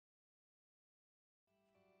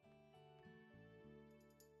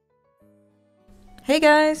Hey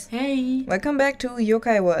guys! Hey! Welcome back to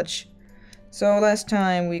Yokai Watch. So last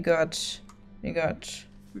time we got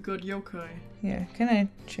yokai. yeah, can I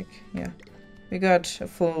check? Yeah. We got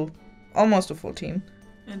almost a full team.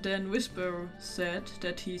 And then Whisper said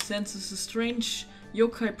that he senses a strange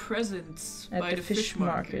yokai presence At by the fish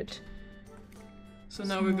market. So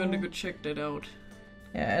now we're gonna go check that out.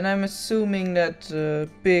 Yeah, and I'm assuming that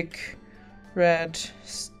big red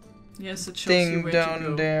Yes, it shows you thing where down to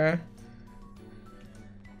go. there.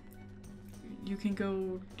 You can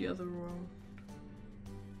go the other road.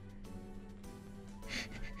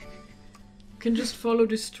 You can just follow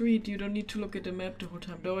the street, you don't need to look at the map the whole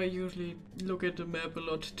time. Though I usually look at the map a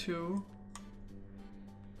lot too.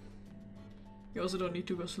 You also don't need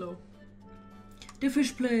to go slow. The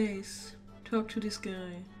fish place! Talk to this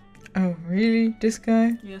guy. Oh, really? This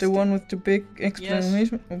guy? Yes, the one with the big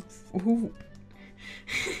exclamation? Yes. Who?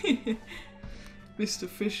 Mr.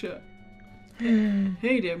 Fisher.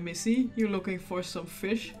 Hey there, Missy. You looking for some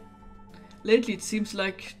fish? Lately it seems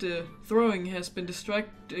like the throwing has been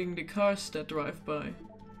distracting the cars that drive by.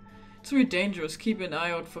 It's really dangerous. Keep an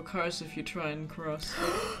eye out for cars if you try and cross.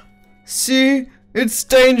 See? It's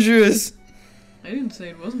dangerous! I didn't say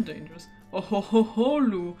it wasn't dangerous. Oh ho ho ho,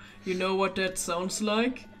 Lou. You know what that sounds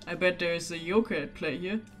like? I bet there is a yokai at play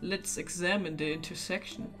here. Let's examine the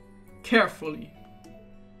intersection. Carefully.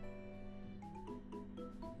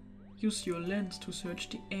 Use your lens to search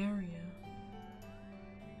the area.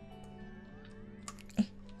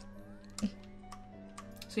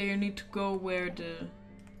 So you need to go where the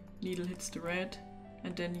needle hits the red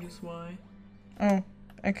and then use Y. Oh,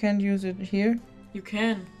 I can't use it here? You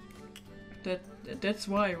can. That's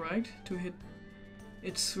Y, right? To hit.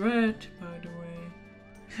 It's red, by the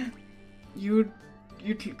way. You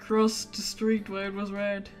crossed the street where it was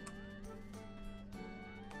red.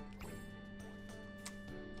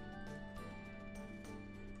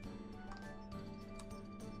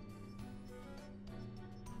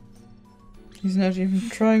 He's not even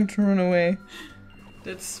trying to run away.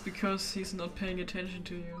 That's because he's not paying attention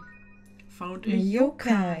to you. Found a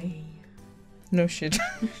yokai. No shit.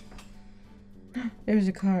 There's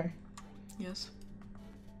a car. Yes.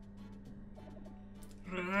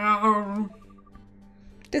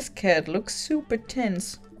 This cat looks super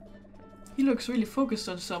tense. He looks really focused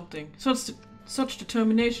on something. Such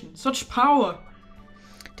determination, such power.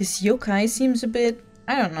 This yokai seems a bit,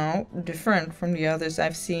 I don't know, different from the others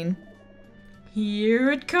I've seen. Here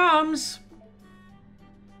it comes.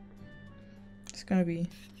 It's gonna be...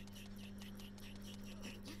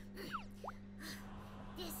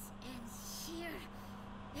 This ends here.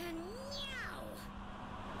 And now!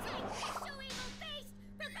 Take this, you evil beast!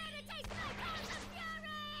 Prepare to taste my paws of fury!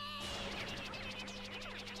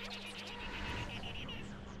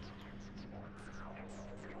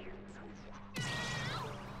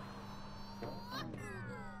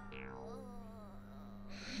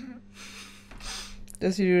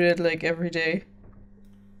 Does he do that like every day?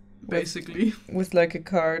 Basically. With like a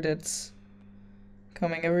car that's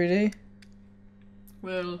coming every day?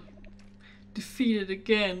 Well, defeated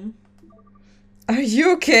again. Are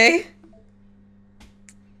you okay?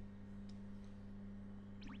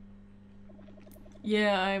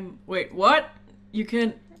 Yeah, I'm... Wait, what? You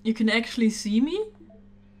can actually see me?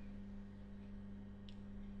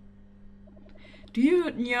 Do you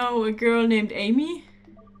know a girl named Amy?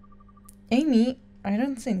 Amy? I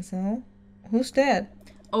don't think so. Who's that?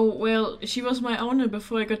 Oh, well, she was my owner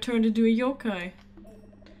before I got turned into a yokai.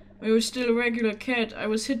 When I was still a regular cat, I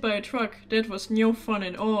was hit by a truck. That was no fun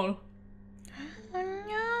at all. Oh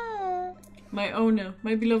no. My owner,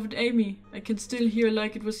 my beloved Amy, I can still hear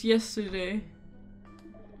like it was yesterday.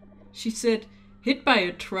 She said, hit by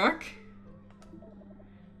a truck?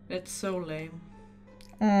 That's so lame.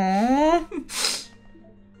 Aww.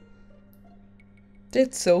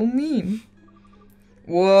 That's so mean.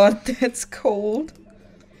 What? That's cold.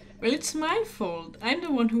 Well, it's my fault. I'm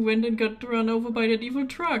the one who went and got run over by that evil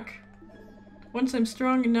truck. Once I'm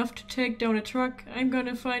strong enough to take down a truck, I'm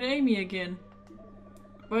gonna find Amy again.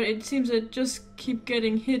 But it seems I just keep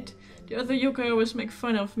getting hit. The other yokai always make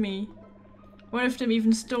fun of me. One of them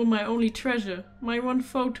even stole my only treasure, my one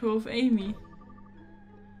photo of Amy.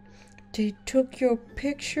 They took your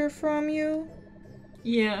picture from you?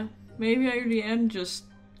 Yeah, maybe I really am just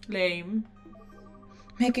lame.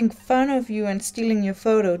 Making fun of you and stealing your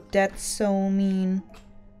photo, that's so mean.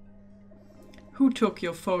 Who took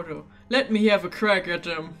your photo? Let me have a crack at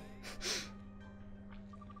them.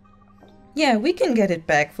 Yeah, we can get it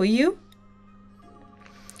back for you.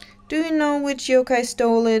 Do you know which yokai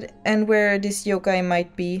stole it and where this yokai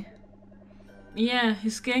might be? Yeah,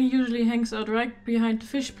 his gang usually hangs out right behind the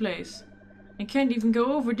fish place. I can't even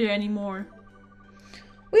go over there anymore.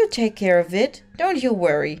 We'll take care of it. Don't you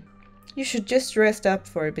worry. You should just rest up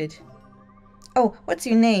for a bit. Oh, what's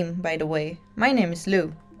your name, by the way? My name is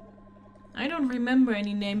Lou. I don't remember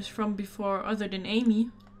any names from before other than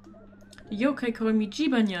Amy. The yokai call me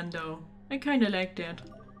Jibanyan though. I kinda like that.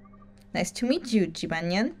 Nice to meet you,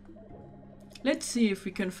 Jibanyan. Let's see if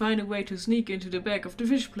we can find a way to sneak into the back of the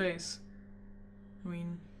fish place. I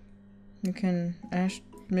mean... You can ask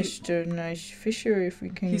Mr. Nice Fisher if we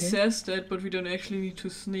can He get... says that, but we don't actually need to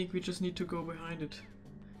sneak, we just need to go behind it.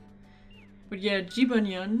 But yeah,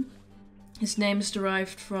 Jibanyan, his name is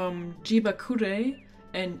derived from Jibakure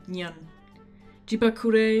and Nyan.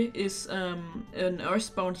 Jibakure is an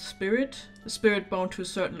earthbound spirit, a spirit bound to a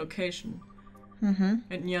certain location. Mm-hmm.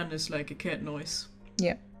 And Nyan is like a cat noise.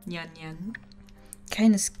 Yeah. Nyan Nyan.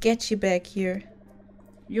 Kinda sketchy back here.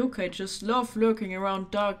 Yokai just love lurking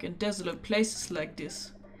around dark and desolate places like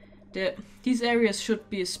this. These areas should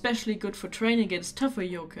be especially good for training against tougher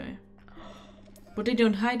yokai. But they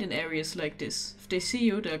don't hide in areas like this. If they see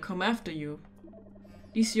you, they'll come after you.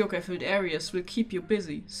 These yokai-filled areas will keep you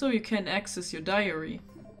busy, so you can access your diary.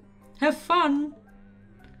 Have fun!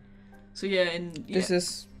 So yeah, This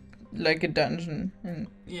is like a dungeon.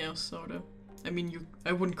 Yeah, sorta. I mean,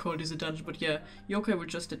 I wouldn't call this a dungeon, but yeah, yokai will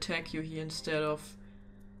just attack you here instead of,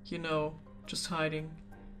 you know, just hiding.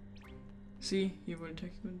 See, he will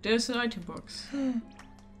attack you. There's an item box.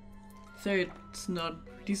 There, it's not.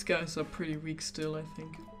 These guys are pretty weak still, I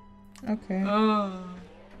think. Okay. Ah.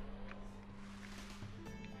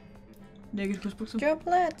 Negative box.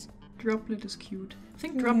 Droplet! Droplet is cute. I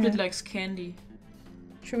think Droplet likes candy.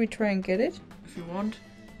 Should we try and get it? If you want.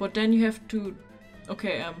 But then you have to...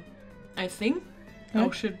 Okay, I think... What?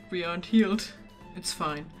 Oh shit, we aren't healed. It's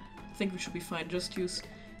fine. I think we should be fine. Just use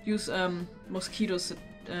Mosquito's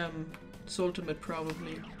Ultimate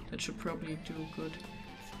probably. That should probably do good.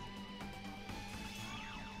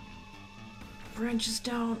 Branches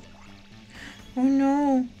down. Oh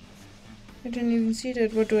no! I didn't even see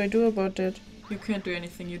that. What do I do about that? You can't do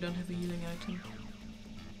anything, you don't have a healing item.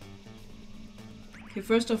 Okay,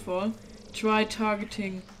 first of all, try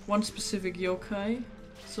targeting one specific yokai,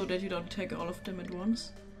 so that you don't attack all of them at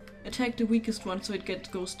once. Attack the weakest one so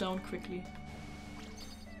it goes down quickly.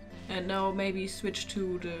 And now maybe switch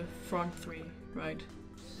to the front three, right?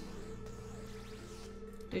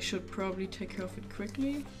 They should probably take care of it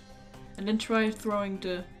quickly. And then try throwing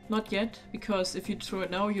the... Not yet, because if you throw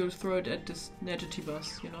it now, you'll throw it at this Negity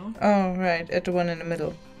bus, you know? Oh, right, at the one in the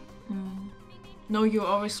middle. No, you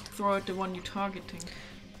always throw at the one you're targeting.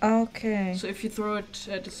 Okay. So if you throw it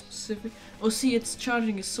at a specific... Oh, see, it's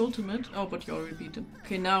charging his ultimate. Oh, but you already beat him.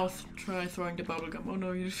 Okay, now try throwing the bubblegum. Oh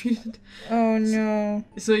no, you defeated. Oh no.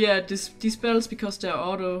 So yeah, these battles, because they're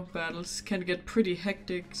auto battles, can get pretty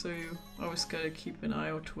hectic, so you always gotta keep an eye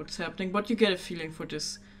out to what's happening. But you get a feeling for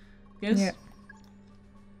this. Yes? Yeah.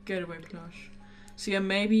 Getaway plush. So yeah,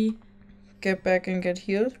 maybe... Get back and get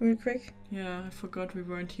healed real quick. Yeah, I forgot we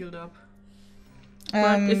weren't healed up.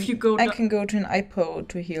 But if you go I can go to an IPO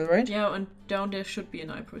to heal, right? Yeah, and down there should be an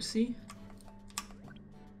IPO, see?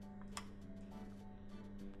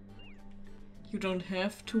 You don't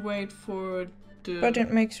have to wait for the... But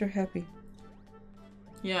it makes her happy.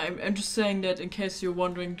 Yeah, I'm just saying that in case you're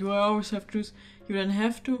wondering, do I always have to do this? You don't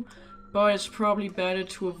have to, but it's probably better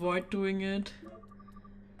to avoid doing it.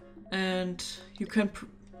 And you can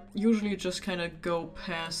usually just kind of go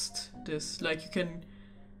past this. Like, you can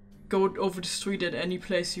go over the street at any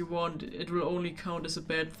place you want. It will only count as a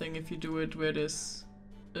bad thing if you do it where there's,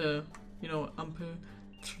 you know, Ampel,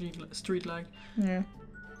 street light. Yeah.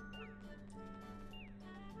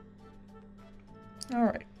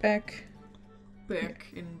 Alright, back. Back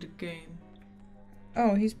in the game.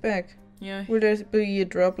 Oh, he's back. Yeah, Will there be a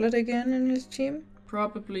droplet again in his team?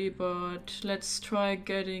 probably, but let's try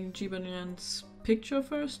getting Jibanyan's picture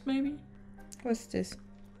first, maybe? What's this?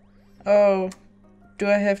 Oh, do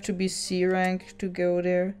I have to be C rank to go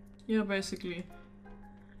there? Yeah, basically.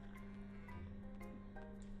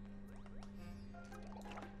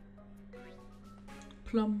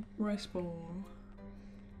 Plum rice ball.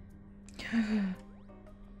 I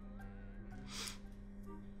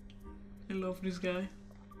love this guy.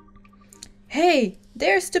 Hey,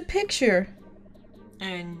 there's the picture!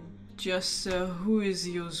 And just who is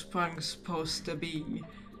you punk supposed to be?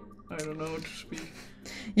 I don't know what to speak.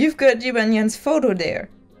 You've got Jibanyan's photo there.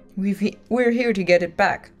 We're here to get it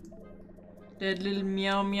back. That little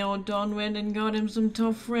meow meow Don went and got him some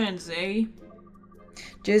tough friends, eh?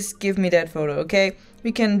 Just give me that photo, okay?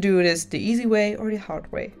 We can do this the easy way or the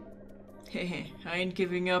hard way. Hehe, I ain't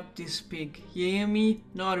giving up this pig. You hear me?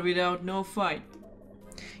 Not without no fight.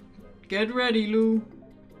 Get ready, Lou.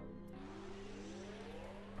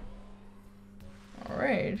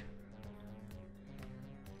 Alright.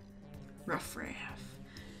 Rough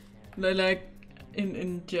like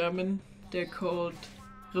in German, they're called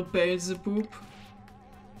Rebelzebub.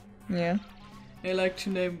 Yeah.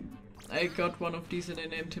 I got one of these and I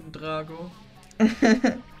named him Drago.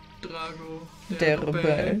 Drago, Der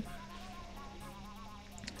Rebell.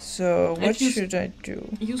 So, what should I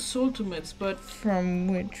do? Use Soltimates, but... From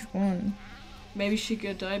which one? Maybe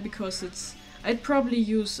die because it's... I'd probably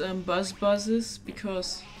use Buzzes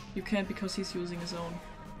because you can't because he's using his own.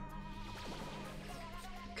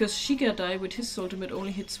 Because die with his ultimate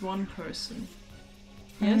only hits one person.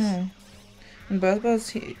 Yes? And Buzz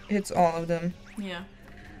hits all of them. Yeah.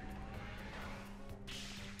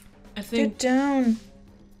 I think... Get down!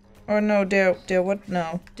 Oh no, they're what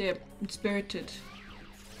now? They're inspirited.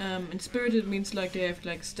 Inspirited means like they have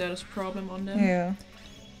like status problem on them. Yeah.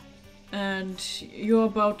 And you're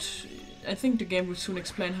about... I think the game will soon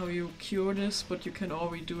explain how you cure this, but you can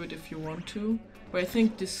already do it if you want to. But I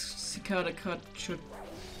think this Cicada cut should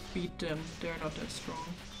beat them. They're not that strong.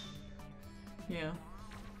 Yeah.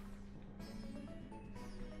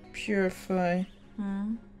 Purify.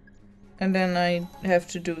 Hmm. And then I have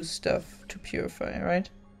to do stuff to purify, right?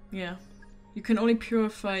 Yeah. You can only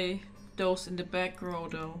purify those in the back row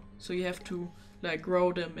though. So you have to like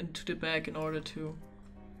row them into the back in order to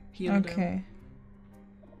heal them. Okay.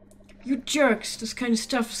 You jerks! This kind of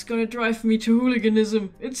stuff is gonna drive me to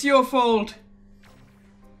hooliganism. It's your fault!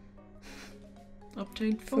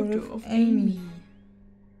 Obtain photo of Amy.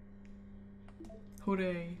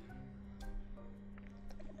 Hooray.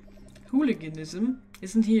 Hooliganism?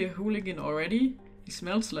 Isn't he a hooligan already? He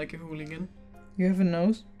smells like a hooligan. You have a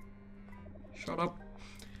nose? Shut up.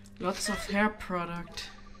 Lots of hair product.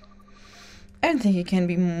 I don't think he can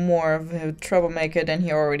be more of a troublemaker than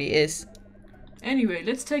he already is. Anyway,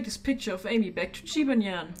 let's take this picture of Amy back to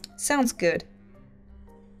Chibanyan. Sounds good.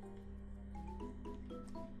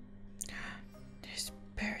 There's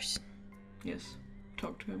a person. Yes,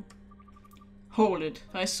 talk to him. Hold it,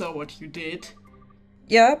 I saw what you did.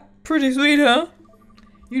 Yeah, pretty sweet, huh?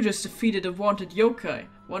 You just defeated a wanted yokai,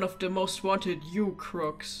 one of the most wanted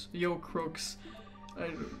yo-crooks.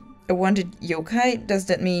 A wanted yokai? Does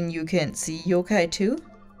that mean you can see yokai too?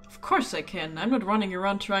 Of course I can. I'm not running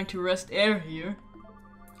around trying to arrest air here.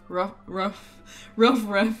 Rough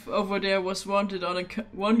Ref over there was wanted on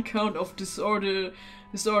one count of disorderly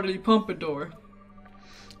pompadour.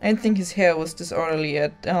 I didn't think his hair was disorderly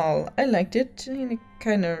at all. I liked it in a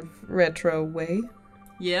kind of retro way.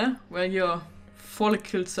 Yeah? Well, your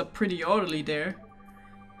follicles are pretty orderly there.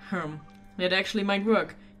 That actually might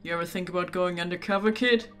work. You ever think about going undercover,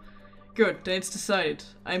 kid? Good, then it's decided.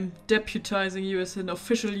 I'm deputizing you as an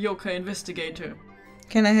official yokai investigator.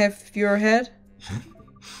 Can I have your head?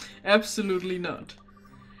 Absolutely not.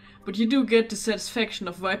 But you do get the satisfaction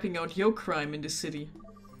of wiping out yo crime in this city.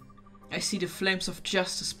 I see the flames of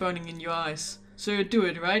justice burning in your eyes. So you do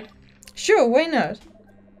it, right? Sure, why not?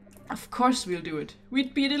 Of course we'll do it.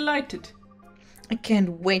 We'd be delighted. I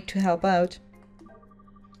can't wait to help out.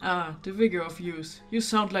 Ah, the vigor of youth. You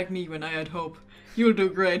sound like me when I had hope. You'll do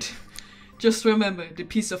great. Just remember, the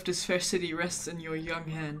peace of this fair city rests in your young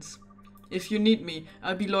hands. If you need me,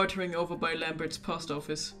 I'll be loitering over by Lambert's post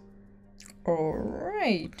office.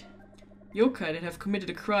 Alright. Yokai that have committed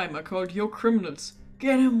a crime are called yo-criminals.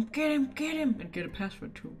 Get him, get him, get him! And get a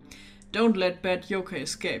password too. Don't let bad yokai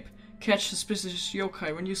escape. Catch suspicious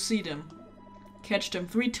yokai when you see them. Catch them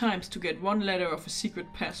 3 times to get 1 letter of a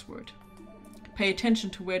secret password. Pay attention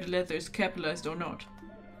to where the letter is capitalized or not.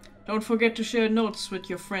 Don't forget to share notes with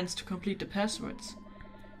your friends to complete the passwords.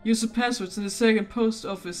 Use the passwords in the second post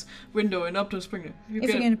office window in Upton Springer.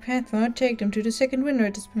 If you get a password, take them to the second window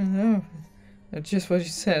at the office. That's just what you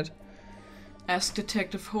said. Ask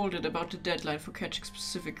Detective Holdit about the deadline for catching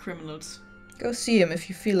specific criminals. Go see him if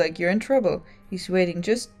you feel like you're in trouble. He's waiting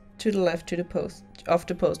just to the left of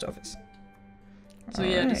the post office. So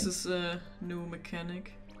yeah, this is a new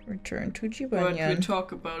mechanic. Return to But Jibanyan. we'll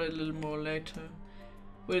talk about it a little more later.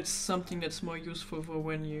 But it's something that's more useful for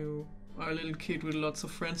when you are a little kid with lots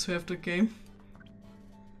of friends who have the game.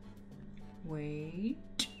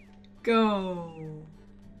 Wait. Go!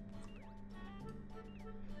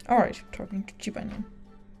 Alright, talking to Jibanyan.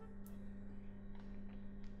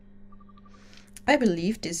 I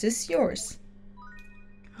believe this is yours.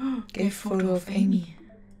 Get a photo of Amy.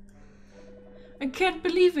 I can't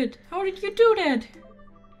believe it! How did you do that?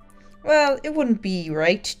 Well, it wouldn't be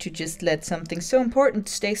right to just let something so important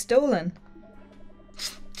stay stolen.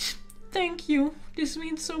 Thank you. This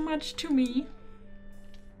means so much to me.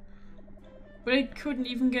 But I couldn't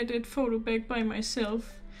even get that photo back by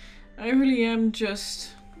myself. I really am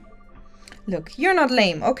just... Look, you're not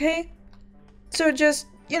lame, okay? So just,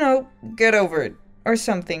 you know, get over it. Or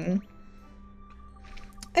something.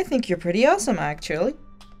 I think you're pretty awesome, actually.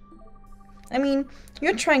 I mean,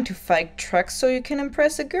 you're trying to fight trucks so you can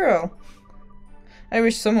impress a girl. I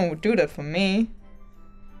wish someone would do that for me.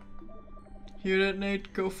 Hear that,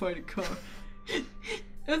 Nate? Go fight a car.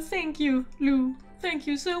 Oh, thank you, Lou. Thank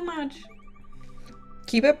you so much.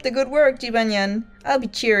 Keep up the good work, Jibanyan. I'll be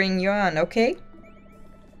cheering you on, okay?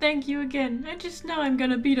 Thank you again. I just know I'm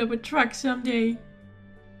gonna beat up a truck someday.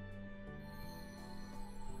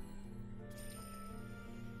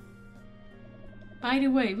 By the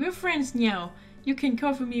way, we're friends now. You can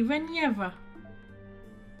cover me whenever.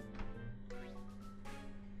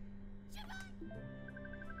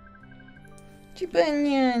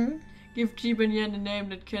 Jibanyan. Give Jibanyan a name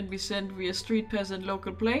that can be sent via street pass and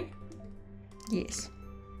local play. Yes.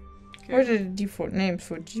 Okay. What are the default names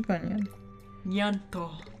for Jibanyan?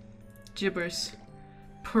 Nyanto. Gibbers.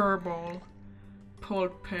 Purball.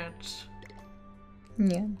 Polpet.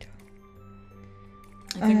 Nyanto.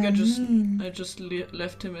 I think I just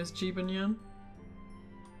left him as Jibanyan.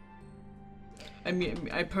 I mean,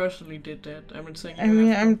 I personally did that. I'm not saying.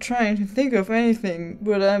 I'm trying to think of anything,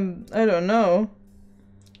 but I don't know.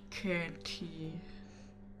 Kitty.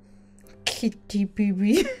 Kitty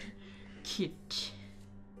baby. Kit.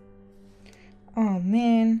 Oh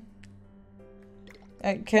man.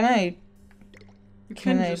 Can I You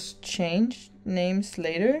can just change names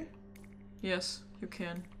later? Yes, you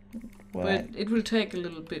can. What? But it will take a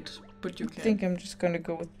little bit, but you I can. think I'm just gonna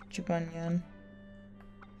go with Jibanyan.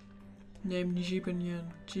 Name Jibanyan.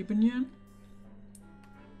 Jibanyan?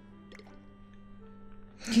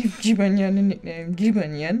 Give Jibanyan a nickname.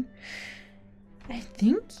 Jibanyan? I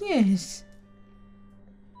think yes.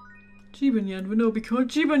 Jibanyan will now be called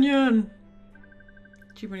Jibanyan!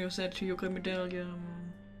 Jibanyan said to Yokai Medallion.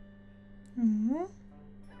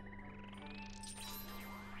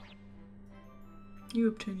 You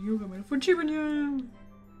obtain Yoga Medal for Jibanyan!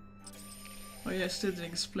 Oh yeah, I still didn't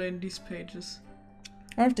explain these pages.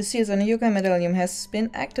 One of the seals on the Yo-Kaialone has been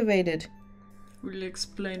activated. We'll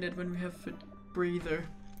explain that when we have a breather.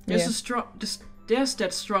 Yeah. There's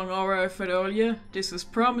that strong aura I felt earlier. This is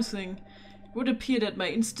promising. It would appear that my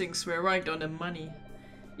instincts were right on the money.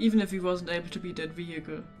 Even if we wasn't able to beat that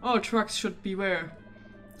vehicle. All trucks should beware.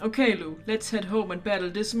 Okay, Lou, let's head home and battle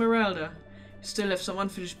this Esmeralda. You still have some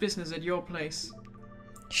unfinished business at your place.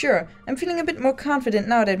 Sure, I'm feeling a bit more confident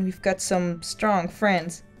now that we've got some strong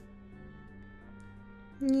friends.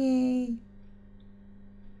 Yay.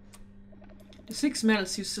 The 6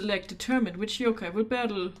 medals you select determine which yokai will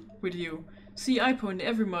battle with you. See Ipo in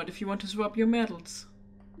every mod if you want to swap your medals.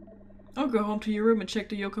 I'll go home to your room and check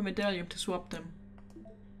the yokai medallion to swap them.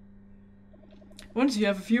 Once you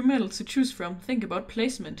have a few medals to choose from, think about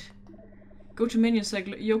placement. Go to menu and select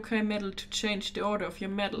yokai medal to change the order of your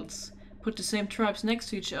medals. Put the same tribes next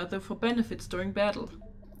to each other for benefits during battle.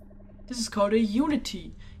 This is called a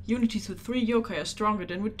unity. Unities with 3 yokai are stronger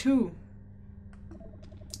than with 2.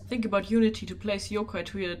 Think about unity to place yokai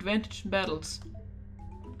to your advantage in battles.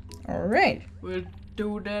 Alright. We'll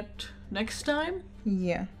do that next time?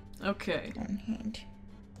 Yeah. Okay. On hand.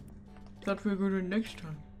 Thought we were gonna do it next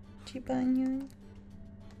time. Jibanyan.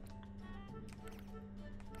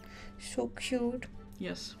 So cute.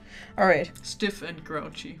 Yes. Alright. Stiff and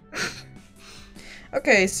grouchy.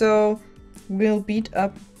 Okay, so we'll beat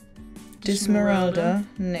up Esmeralda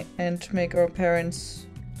and make our parents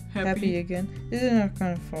happy again. Is it not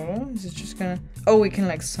gonna follow? Is it just gonna... Oh, we can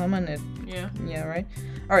like summon it. Yeah. Yeah, right?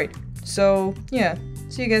 Alright, so yeah.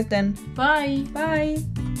 See you guys then. Bye! Bye!